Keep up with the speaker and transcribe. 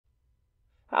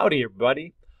Howdy,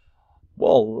 everybody.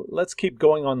 Well, let's keep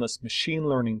going on this machine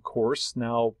learning course.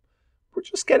 Now, we're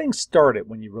just getting started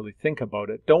when you really think about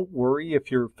it. Don't worry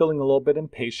if you're feeling a little bit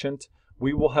impatient.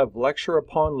 We will have lecture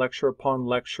upon lecture upon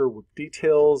lecture with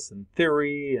details and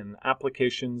theory and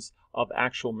applications of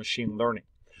actual machine learning.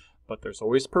 But there's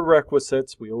always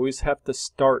prerequisites. We always have to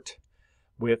start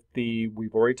with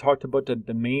we've already talked about the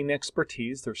domain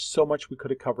expertise. There's so much we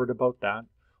could have covered about that.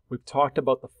 We've talked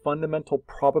about the fundamental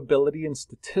probability and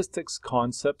statistics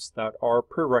concepts that are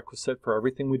prerequisite for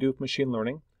everything we do with machine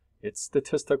learning. It's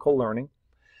statistical learning.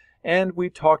 And we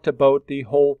talked about the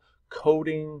whole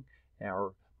coding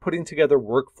or putting together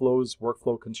workflows,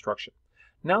 workflow construction.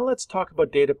 Now let's talk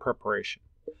about data preparation.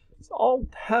 So I'll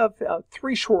have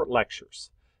 3 short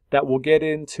lectures that will get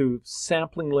into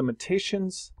sampling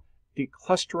limitations,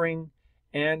 declustering,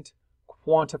 and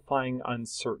quantifying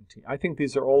uncertainty. I think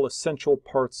these are all essential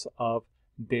parts of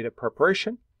data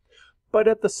preparation, but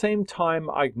at the same time,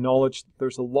 I acknowledge that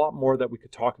there's a lot more that we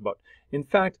could talk about. In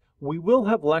fact, we will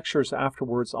have lectures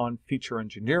afterwards on feature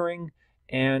engineering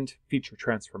and feature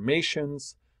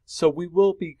transformations, so we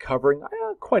will be covering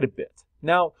quite a bit.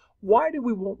 Now, why do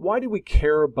we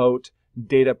care about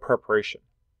data preparation?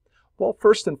 Well,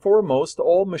 first and foremost,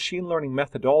 all machine learning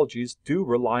methodologies do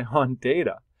rely on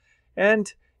data.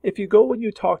 And if you go and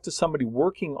you talk to somebody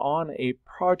working on a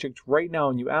project right now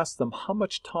and you ask them how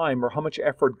much time or how much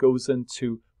effort goes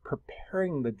into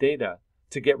preparing the data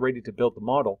to get ready to build the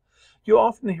model, you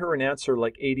often hear an answer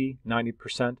like 80,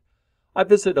 90%. I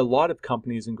visit a lot of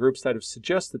companies and groups that have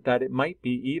suggested that it might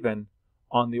be even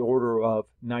on the order of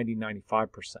 90,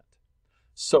 95%.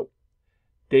 So,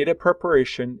 data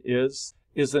preparation is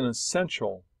an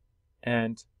essential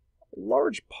and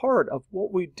large part of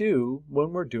what we do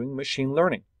when we're doing machine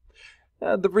learning.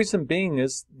 The reason being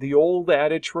is the old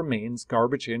adage remains,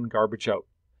 garbage in, garbage out.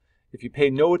 If you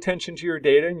pay no attention to your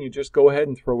data and you just go ahead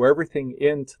and throw everything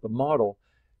into the model,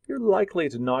 you're likely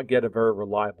to not get a very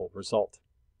reliable result.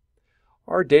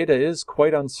 Our data is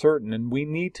quite uncertain and we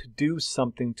need to do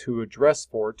something to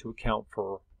account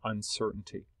for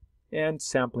uncertainty and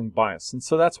sampling bias. And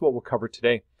so that's what we'll cover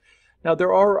today. Now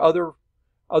there are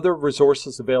other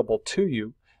resources available to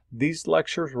you. These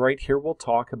lectures right here will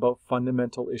talk about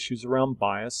fundamental issues around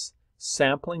bias,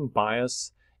 sampling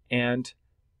bias, and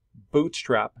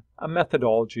bootstrap, a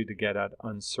methodology to get at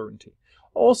uncertainty.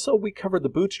 Also, we cover the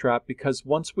bootstrap because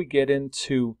once we get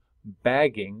into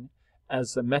bagging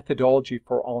as a methodology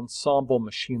for ensemble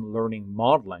machine learning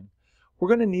modeling, we're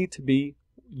going to need to be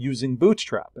using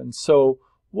bootstrap. And so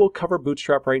we'll cover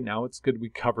bootstrap right now. It's good we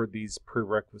cover these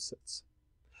prerequisites.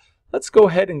 Let's go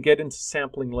ahead and get into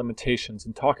sampling limitations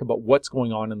and talk about what's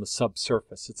going on in the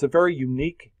subsurface. It's a very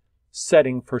unique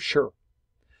setting for sure.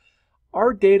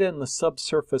 Our data in the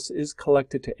subsurface is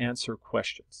collected to answer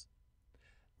questions.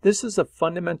 This is a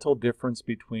fundamental difference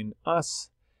between us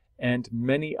and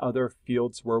many other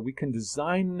fields where we can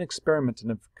design an experiment in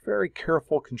a very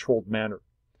careful, controlled manner.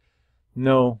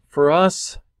 No, for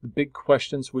us, the big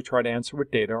questions we try to answer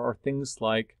with data are things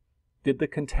like, did the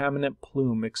contaminant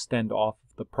plume extend off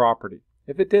of the property?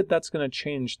 If it did, that's going to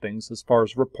change things as far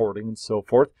as reporting and so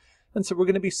forth. And so we're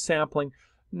going to be sampling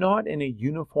not in a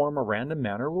uniform or random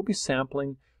manner. We'll be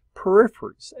sampling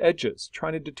peripheries, edges,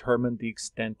 trying to determine the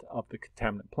extent of the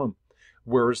contaminant plume.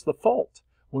 Where is the fault?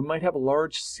 We might have a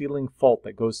large sealing fault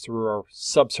that goes through our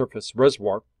subsurface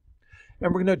reservoir.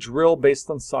 And we're going to drill based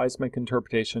on seismic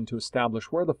interpretation to establish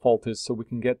where the fault is so we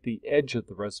can get the edge of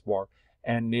the reservoir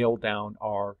and nail down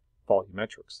our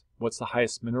volumetrics. What's the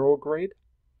highest mineral grade?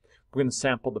 We're going to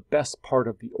sample the best part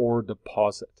of the ore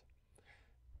deposit.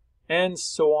 And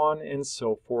so on and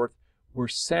so forth. We're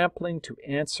sampling to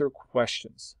answer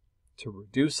questions, to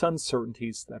reduce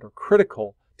uncertainties that are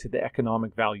critical to the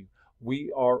economic value.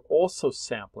 We are also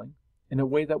sampling in a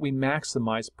way that we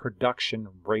maximize production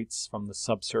rates from the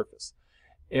subsurface.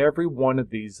 Every one of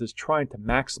these is trying to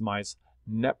maximize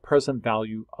net present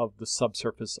value of the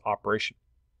subsurface operation.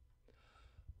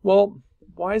 Well,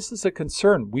 why is this a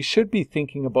concern? We should be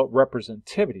thinking about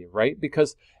representativity, right?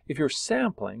 Because if you're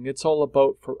sampling, it's all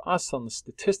about, for us on the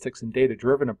statistics and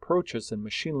data-driven approaches and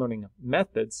machine learning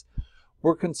methods,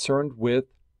 we're concerned with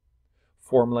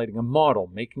formulating a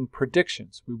model, making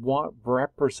predictions. We want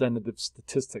representative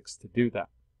statistics to do that.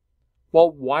 Well,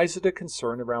 why is it a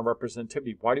concern around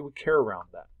representativity? Why do we care around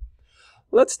that?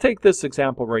 Let's take this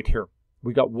example right here.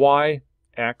 We got Y,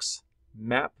 X,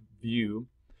 map view.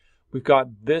 We've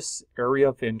got this area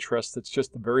of interest that's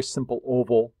just a very simple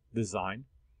oval design.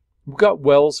 We've got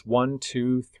wells 1,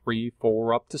 2, 3,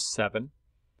 4, up to 7.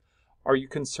 Are you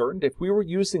concerned? If we were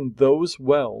using those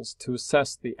wells to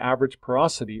assess the average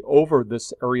porosity over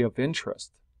this area of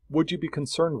interest, Would you be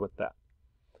concerned with that?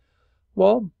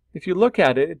 Well, if you look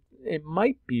at it, it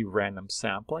might be random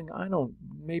sampling.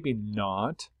 Maybe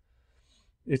not.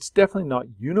 It's definitely not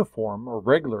uniform or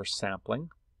regular sampling.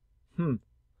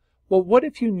 Well, what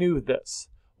if you knew this?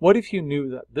 What if you knew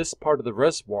that this part of the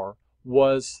reservoir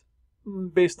was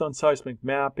based on seismic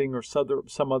mapping or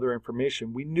some other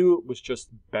information? We knew it was just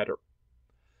better.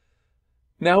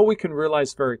 Now we can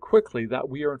realize very quickly that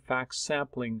we are in fact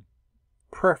sampling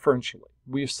preferentially.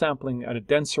 We are sampling at a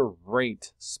denser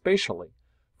rate spatially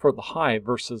for the high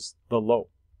versus the low.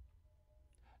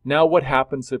 Now what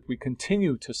happens if we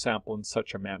continue to sample in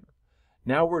such a manner?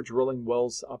 Now we're drilling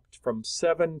wells up from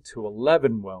 7 to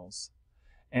 11 wells,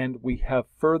 and we have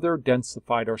further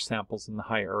densified our samples in the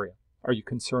high area. Are you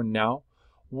concerned now?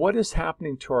 What is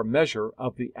happening to our measure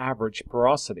of the average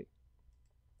porosity?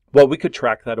 Well, we could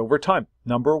track that over time.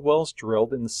 Number of wells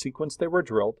drilled in the sequence they were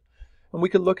drilled, and we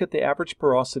could look at the average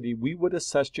porosity we would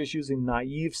assess just using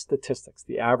naive statistics,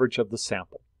 the average of the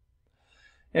sample.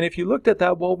 And if you looked at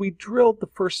that, well, we drilled the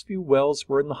first few wells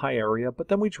were in the high area, but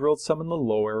then we drilled some in the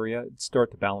low area. It'd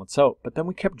start to balance out. But then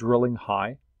we kept drilling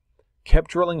high,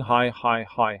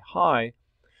 high,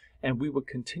 and we would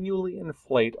continually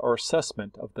inflate our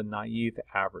assessment of the naive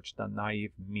average, the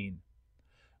naive mean.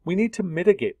 We need to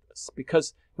mitigate this,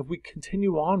 because if we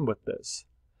continue on with this,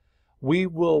 we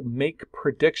will make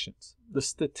predictions. The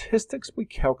statistics we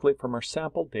calculate from our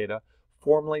sample data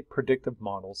formulate predictive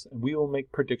models, and we will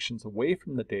make predictions away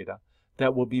from the data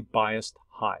that will be biased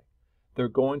high. They're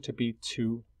going to be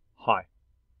too high.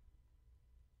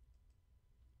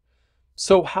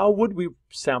 So how would we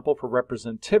sample for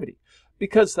representativity?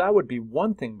 Because that would be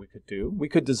one thing we could do. We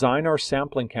could design our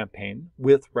sampling campaign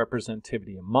with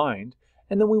representativity in mind,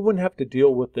 and then we wouldn't have to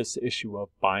deal with this issue of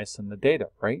bias in the data,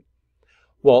 right?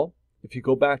 Well, if you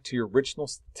go back to your original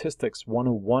Statistics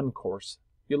 101 course,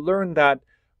 you learn that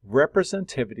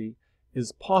representativity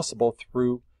is possible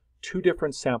through two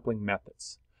different sampling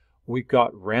methods. We've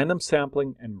got random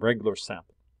sampling and regular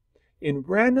sampling. In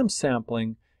random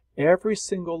sampling, every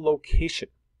single location,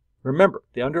 remember,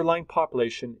 the underlying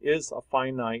population is a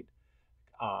finite,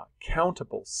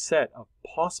 countable set of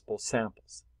possible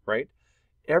samples, right?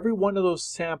 Every one of those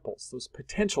samples, those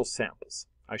potential samples,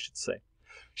 I should say,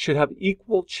 should have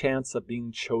equal chance of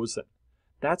being chosen.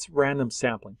 That's random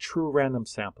sampling, true random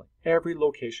sampling. Every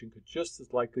location could just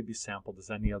as likely be sampled as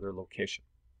any other location.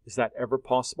 Is that ever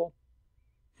possible?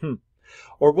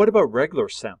 Or what about regular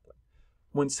sampling?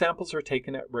 When samples are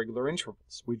taken at regular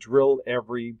intervals, we drill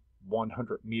every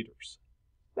 100 meters.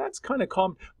 That's kind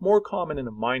of more common in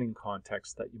a mining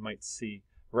context that you might see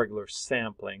regular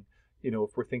sampling,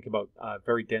 if we're thinking about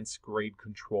very dense grade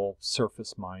control,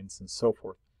 surface mines, and so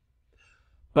forth.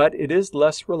 But it is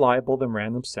less reliable than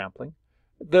random sampling.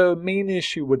 The main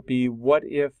issue would be, what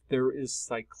if there is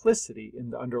cyclicity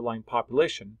in the underlying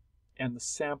population and the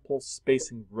sample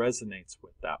spacing resonates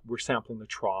with that? We're sampling the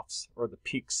troughs or the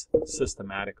peaks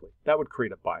systematically. That would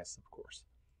create a bias, of course.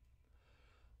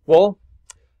 Well,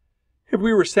 if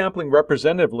we were sampling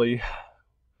representatively,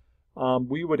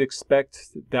 we would expect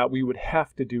that we would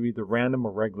have to do either random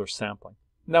or regular sampling.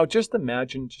 Now just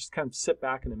imagine, just kind of sit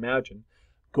back and imagine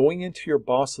going into your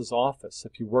boss's office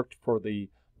if you worked for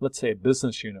let's say a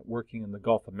business unit working in the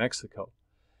Gulf of Mexico,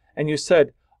 and you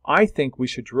said, I think we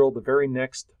should drill the very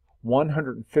next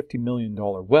 $150 million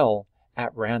well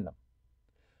at random.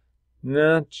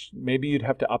 Maybe you'd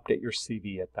have to update your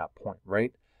CV at that point,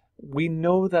 right? We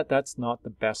know that that's not the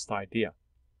best idea.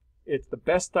 The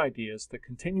best idea is to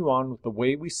continue on with the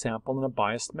way we sample in a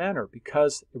biased manner,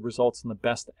 because it results in the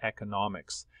best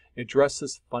economics. It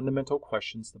addresses fundamental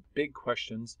questions, the big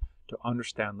questions, to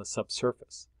understand the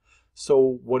subsurface.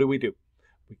 So what do?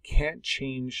 We can't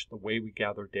change the way we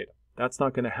gather data. That's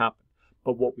not going to happen.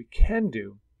 But what we can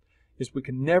do is we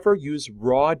can never use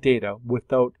raw data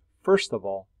without, first of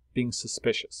all, being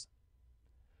suspicious.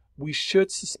 We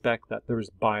should suspect that there is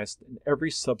bias in every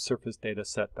subsurface data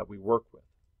set that we work with.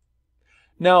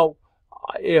 Now,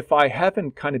 if I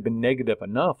haven't kind of been negative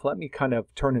enough, let me kind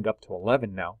of turn it up to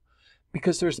 11 now,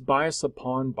 because there's bias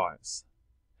upon bias.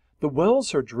 The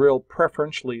wells are drilled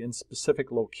preferentially in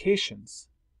specific locations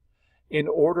in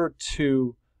order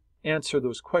to answer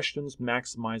those questions,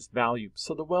 maximize value.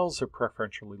 So the wells are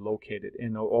preferentially located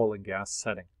in an oil and gas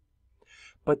setting.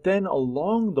 But then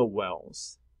along the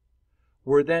wells,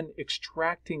 we're then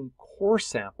extracting core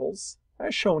samples,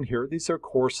 as shown here. These are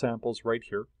core samples right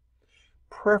here,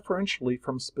 preferentially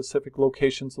from specific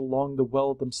locations along the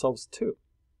well themselves too.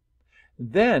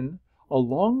 Then,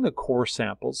 along the core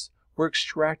samples, we're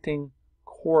extracting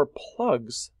core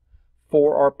plugs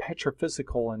for our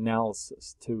petrophysical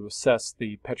analysis to assess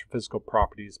the petrophysical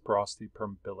properties, porosity,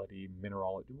 permeability,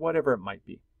 mineralogy, whatever it might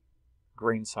be,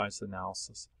 grain size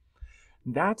analysis.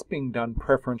 That's being done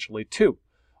preferentially too.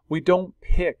 We don't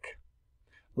pick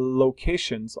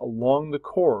locations along the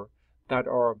core that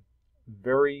are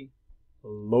very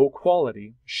low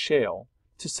quality shale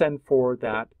to send for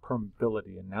that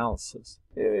permeability analysis.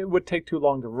 It would take too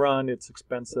long to run, it's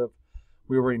expensive,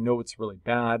 we already know it's really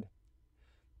bad.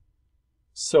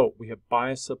 So we have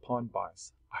bias upon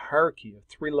bias, a hierarchy of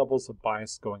 3 levels of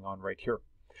bias going on right here.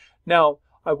 Now,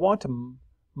 I want to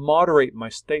moderate my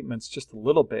statements just a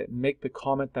little bit and make the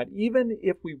comment that even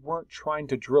if we weren't trying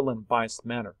to drill in a biased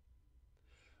manner,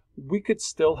 we could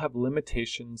still have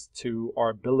limitations to our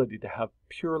ability to have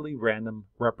purely random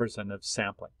representative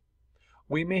sampling.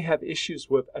 We may have issues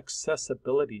with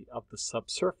accessibility of the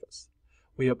subsurface.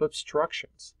 We have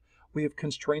obstructions. We have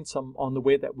constraints on the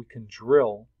way that we can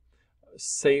drill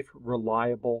safe,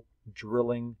 reliable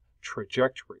drilling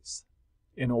trajectories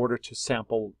in order to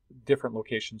sample different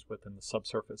locations within the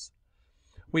subsurface.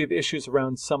 We have issues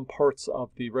around some parts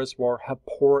of the reservoir have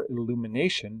poor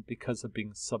illumination because of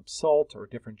being subsalt or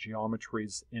different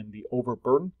geometries in the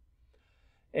overburden.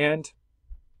 And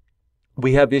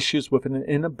we have issues with an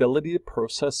inability to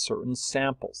process certain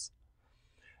samples.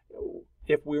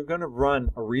 If we're going to run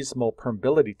a reasonable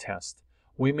permeability test,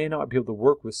 we may not be able to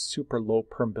work with super low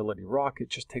permeability rock. It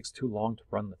just takes too long to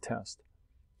run the test.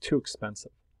 Too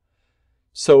expensive.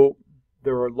 So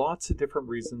there are lots of different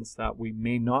reasons that we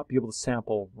may not be able to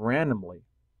sample randomly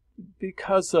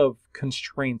because of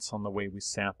constraints on the way we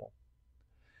sample.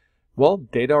 Well,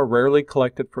 data are rarely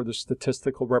collected for their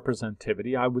statistical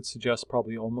representativity. I would suggest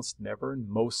probably almost never in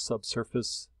most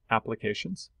subsurface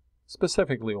applications,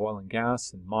 specifically oil and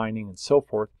gas and mining and so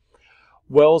forth.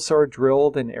 Wells are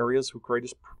drilled in areas with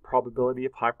greatest probability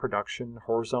of high production.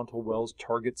 Horizontal wells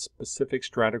target specific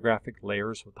stratigraphic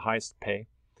layers with highest pay.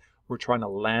 We're trying to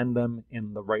land them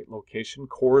in the right location.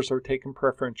 Cores are taken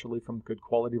preferentially from good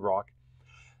quality rock.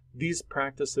 These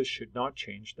practices should not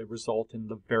change. They result in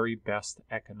the very best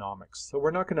economics. So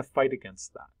we're not going to fight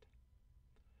against that.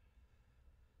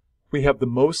 We have the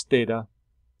most data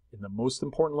in the most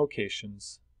important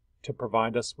locations to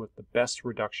provide us with the best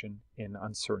reduction in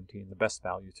uncertainty and the best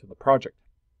value to the project.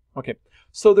 Okay,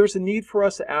 so there's a need for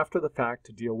us after the fact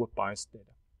to deal with biased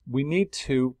data. We need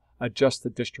to adjust the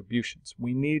distributions.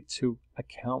 We need to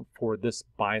account for this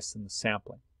bias in the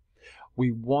sampling.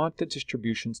 We want the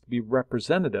distributions to be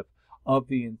representative of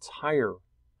the entire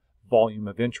volume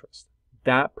of interest.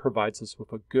 That provides us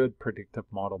with a good predictive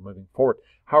model moving forward.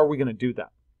 How are we going to do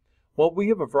that? Well, we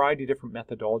have a variety of different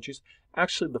methodologies.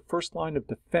 Actually, the first line of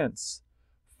defense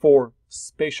for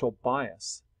spatial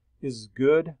bias is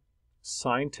good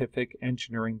scientific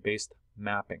engineering-based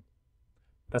mapping.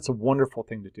 That's a wonderful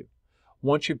thing to do.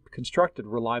 Once you've constructed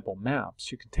reliable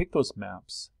maps, you can take those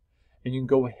maps and you can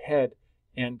go ahead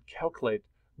and calculate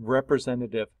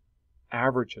representative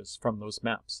averages from those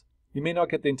maps. You may not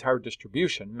get the entire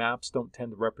distribution. Maps don't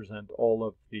tend to represent all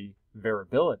of the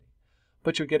variability,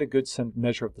 but you'll get a good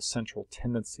measure of the central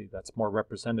tendency that's more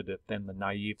representative than the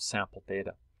naive sample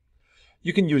data.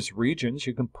 You can use regions.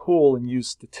 You can pool and use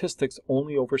statistics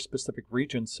only over specific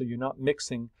regions so you're not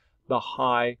mixing the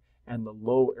high and the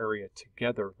low area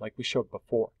together like we showed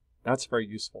before. That's very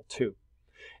useful too.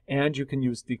 And you can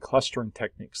use declustering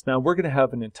techniques. Now we're going to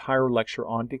have an entire lecture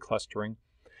on declustering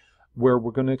where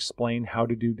we're going to explain how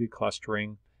to do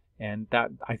declustering, and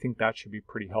that I think that should be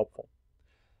pretty helpful.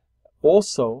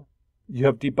 Also, you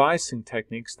have debiasing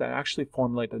techniques that actually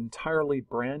formulate an entirely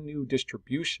brand new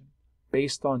distribution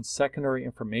based on secondary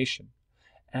information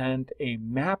and a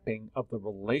mapping of the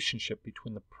relationship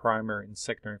between the primary and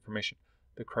secondary information.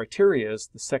 The criteria is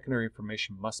the secondary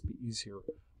information must be easier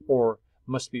or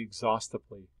must be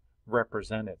exhaustively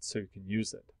represented so you can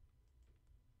use it.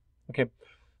 Okay,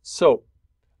 so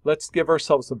let's give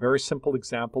ourselves a very simple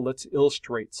example. Let's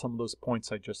illustrate some of those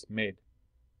points I just made.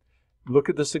 Look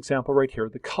at this example right here.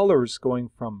 The colors going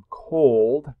from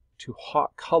cold to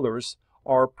hot colors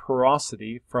are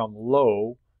porosity from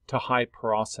low to high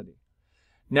porosity.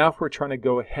 Now if we're trying to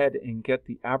go ahead and get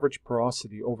the average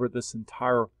porosity over this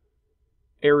entire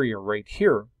area right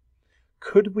here,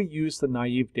 could we use the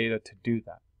naive data to do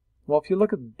that? Well, if you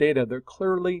look at the data, they're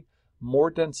clearly more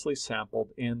densely sampled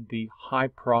in the high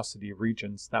porosity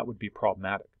regions. That would be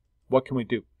problematic. What can we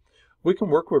do? We can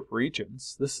work with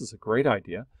regions. This is a great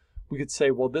idea. We could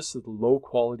say, well, this is low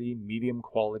quality, medium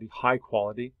quality, high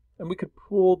quality, and we could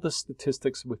pool the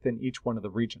statistics within each one of the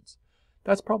regions.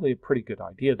 That's probably a pretty good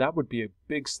idea. That would be a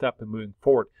big step in moving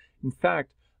forward. In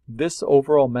fact, this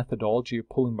overall methodology of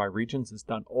pooling by regions is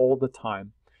done all the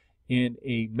time in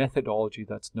a methodology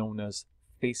that's known as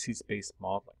facies-based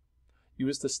modeling.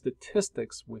 Use the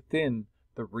statistics within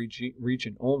the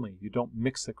region only. You don't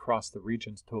mix across the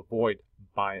regions to avoid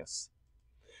bias.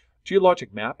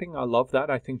 Geologic mapping, I love that.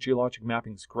 I think geologic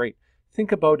mapping is great.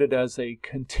 Think about it as a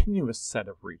continuous set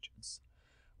of regions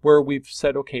where we've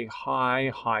said, okay,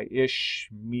 high, high-ish,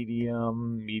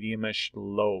 medium, medium-ish,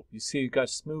 low. You see, you've got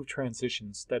smooth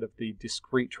transitions instead of the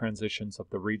discrete transitions of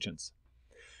the regions.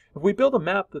 If we build a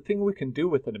map, the thing we can do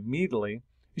with it immediately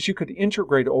is you could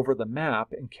integrate over the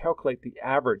map and calculate the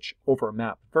average over a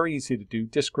map. Very easy to do.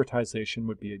 Discretization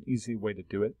would be an easy way to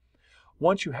do it.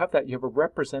 Once you have that, you have a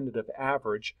representative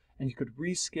average, and you could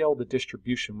rescale the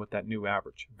distribution with that new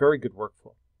average. Very good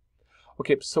workflow.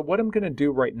 Okay, so what I'm going to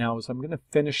do right now is I'm going to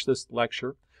finish this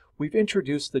lecture. We've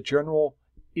introduced the general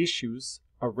issues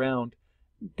around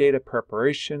data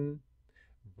preparation,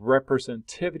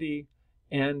 representativity,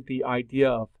 and the idea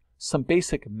of some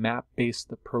basic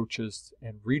map-based approaches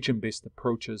and region-based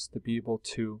approaches to be able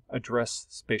to address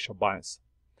spatial bias.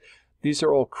 These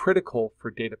are all critical for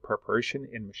data preparation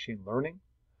in machine learning.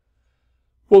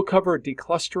 We'll cover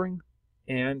declustering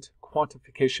and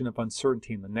quantification of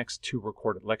uncertainty in the next 2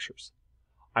 recorded lectures.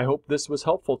 I hope this was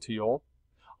helpful to you all.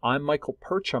 I'm Michael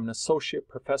Pyrcz. I'm an associate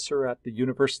professor at the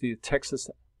University of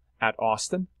Texas at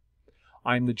Austin.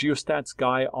 I'm the Geostats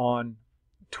guy on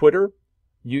Twitter,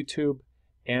 YouTube,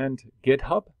 and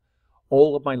GitHub.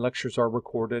 All of my lectures are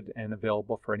recorded and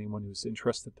available for anyone who's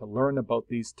interested to learn about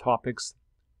these topics: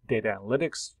 data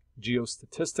analytics,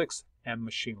 geostatistics, and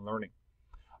machine learning.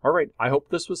 All right, I hope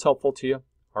this was helpful to you.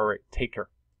 All right, take care.